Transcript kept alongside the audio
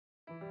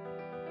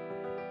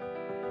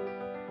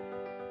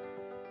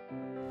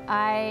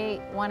I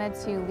wanted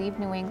to leave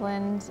New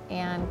England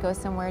and go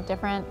somewhere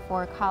different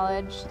for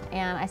college,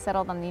 and I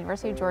settled on the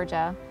University of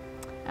Georgia.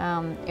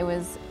 It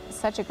was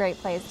such a great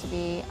place to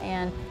be,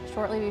 and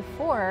shortly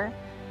before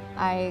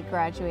I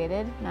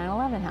graduated,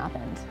 9/11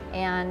 happened,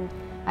 and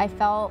I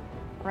felt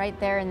right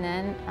there and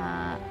then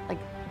like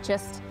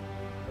just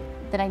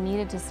that I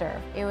needed to serve.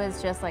 It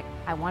was just like,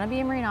 I want to be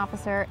a Marine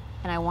officer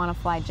and I want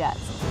to fly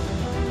jets.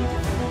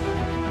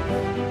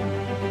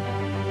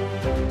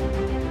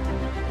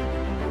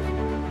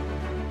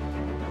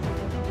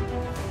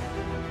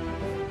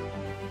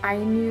 I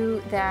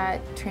knew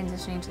that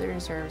transitioning to the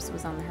reserves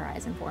was on the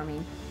horizon for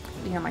me.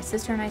 You know, my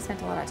sister and I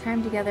spent a lot of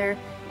time together,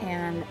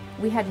 and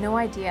we had no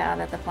idea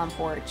that the Plum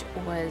Porch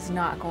was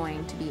not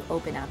going to be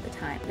open at the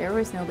time. There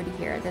was nobody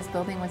here. This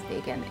building was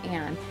vacant,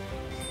 and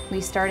we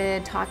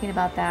started talking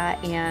about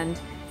that and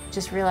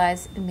just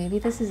realized maybe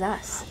this is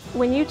us.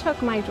 When you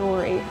took my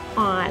jewelry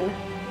on,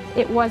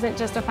 it wasn't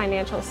just a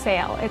financial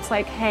sale. It's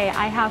like, hey,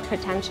 I have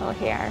potential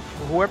here.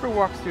 Whoever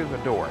walks through the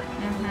door,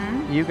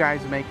 you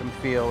guys make them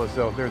feel as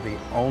though they're the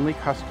only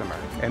customer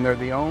and they're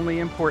the only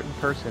important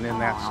person in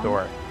that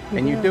store.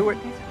 And you do it,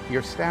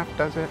 your staff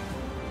does it,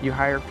 you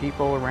hire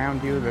people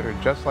around you that are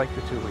just like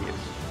the Tulias.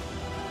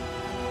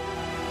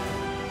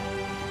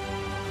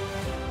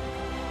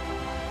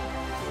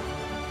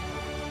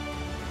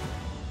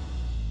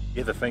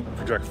 You have to think,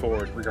 project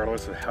forward,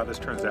 regardless of how this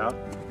turns out.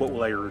 What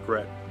will I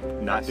regret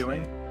not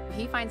doing? If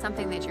you find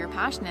something that you're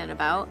passionate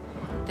about,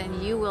 then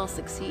you will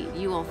succeed,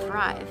 you will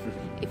thrive.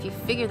 If you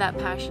figure that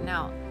passion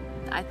out,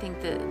 I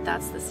think that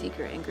that's the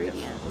secret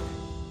ingredient.